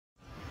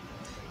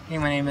Hey,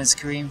 my name is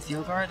Karim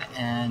Theilgaard,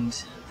 and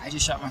I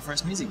just shot my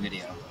first music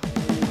video.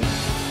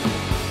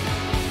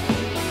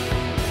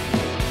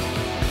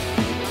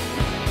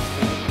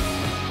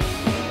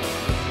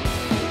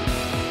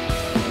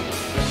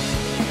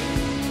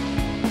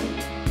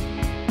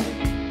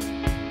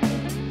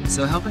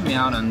 So helping me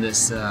out on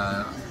this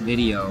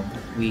video,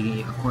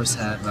 we of course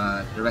have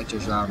director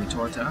Joao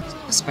Retorta,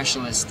 a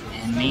specialist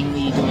in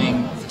mainly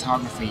doing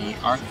photography,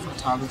 art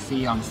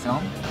photography on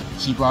film.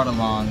 He brought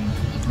along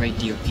a great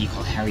DOP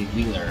called Harry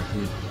Wheeler,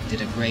 who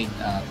did a great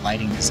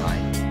lighting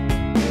design.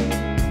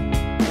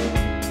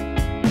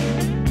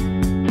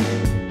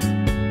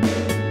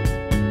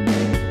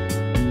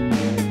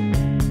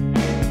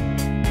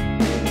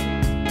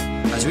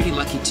 I was really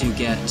lucky to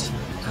get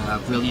a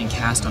brilliant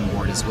cast on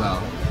board as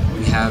well.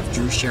 We have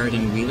Drew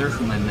Sheridan Wheeler,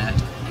 whom I met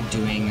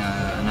doing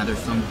another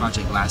film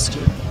project last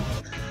year.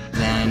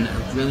 Then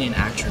a brilliant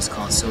actress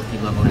called Sophie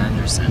Lovell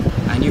Anderson.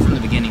 I knew from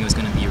the beginning it was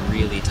going to be a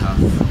really tough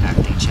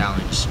acting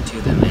challenge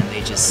to them, and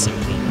they just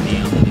simply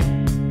nailed it.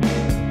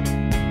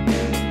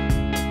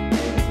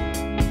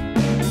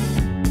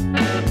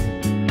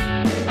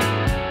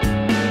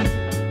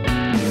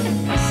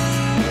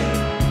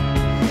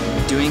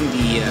 Doing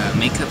the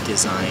makeup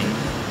design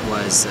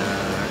was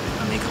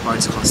a makeup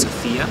artist called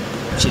Sophia.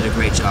 She did a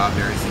great job,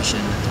 very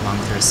efficient, along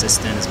with her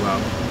assistant as well,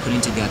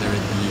 putting together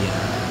the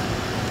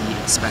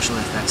special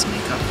effects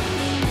makeup.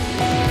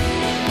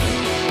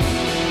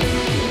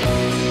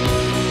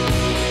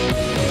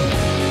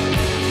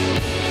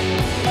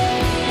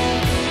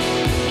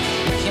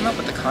 I came up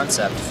with the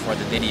concept for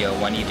the video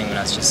one evening when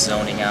I was just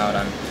zoning out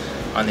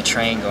on the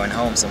train going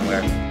home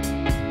somewhere.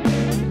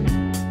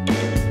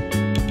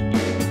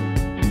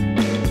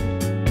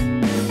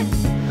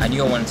 I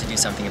knew I wanted to do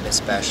something a bit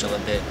special, a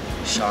bit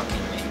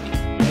shocking maybe.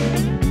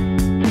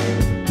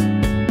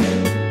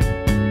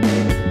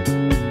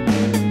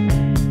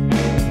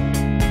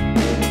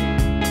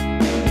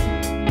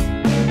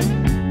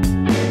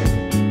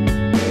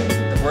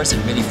 The words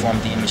that really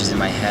formed the images in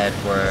my head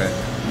were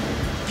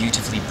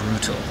beautifully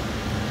brutal.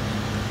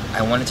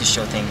 I wanted to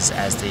show things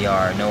as they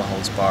are, no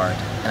holds barred.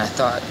 And I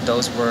thought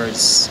those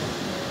words,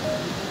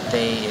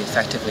 they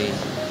effectively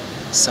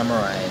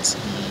summarize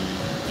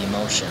the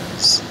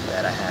emotions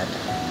that I had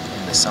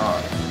in the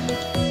song.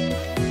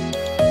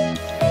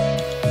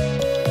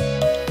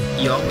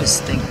 You always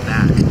think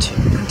back to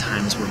when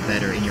times were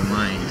better in your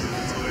mind,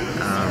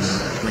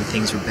 when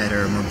things were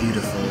better, more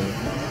beautiful,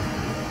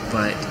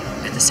 but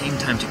at the same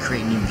time, to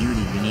create new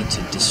beauty, you need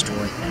to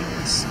destroy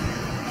things.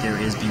 There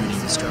is beauty in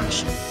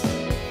destruction.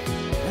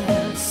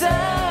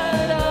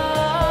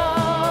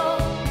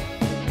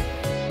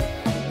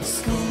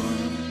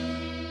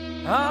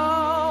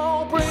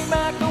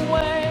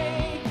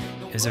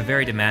 It was a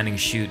very demanding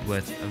shoot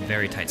with a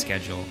very tight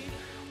schedule.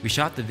 We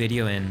shot the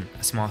video in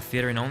a small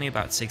theater in only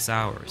about 6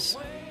 hours.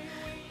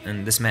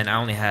 And this meant I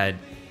only had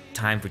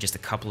time for just a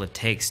couple of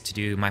takes to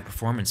do my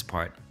performance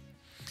part.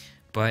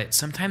 But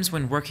sometimes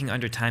when working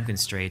under time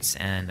constraints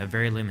and a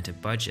very limited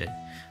budget,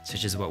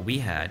 such as what we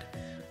had,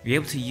 you're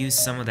able to use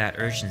some of that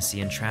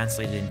urgency and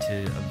translate it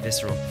into a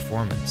visceral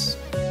performance.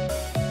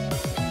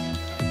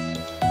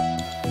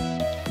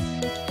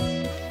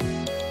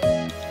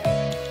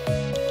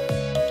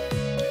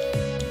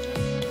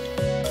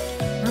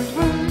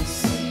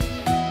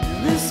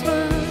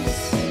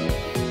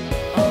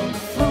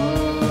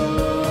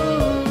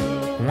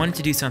 I wanted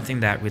to do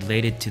something that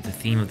related to the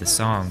theme of the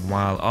song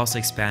while also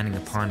expanding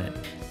upon it.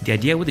 The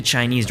idea with the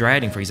Chinese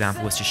writing, for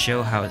example, was to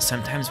show how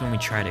sometimes when we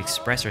try to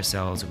express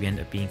ourselves, we end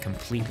up being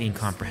completely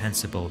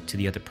incomprehensible to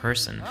the other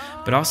person.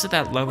 But also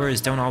that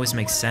lovers don't always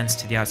make sense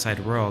to the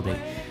outside world.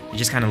 They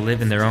just kind of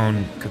live in their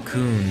own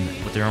cocoon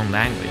with their own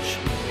language.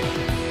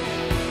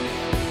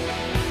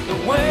 The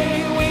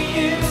way we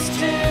used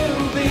to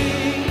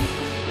be.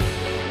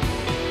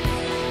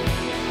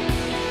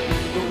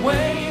 The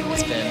way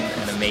It's been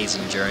an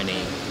amazing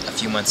journey. A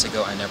few months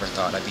ago, I never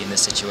thought I'd be in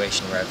this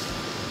situation where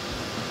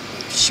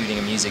I'm shooting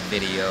a music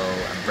video,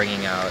 I'm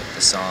bringing out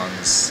the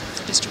songs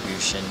for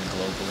distribution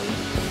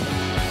globally.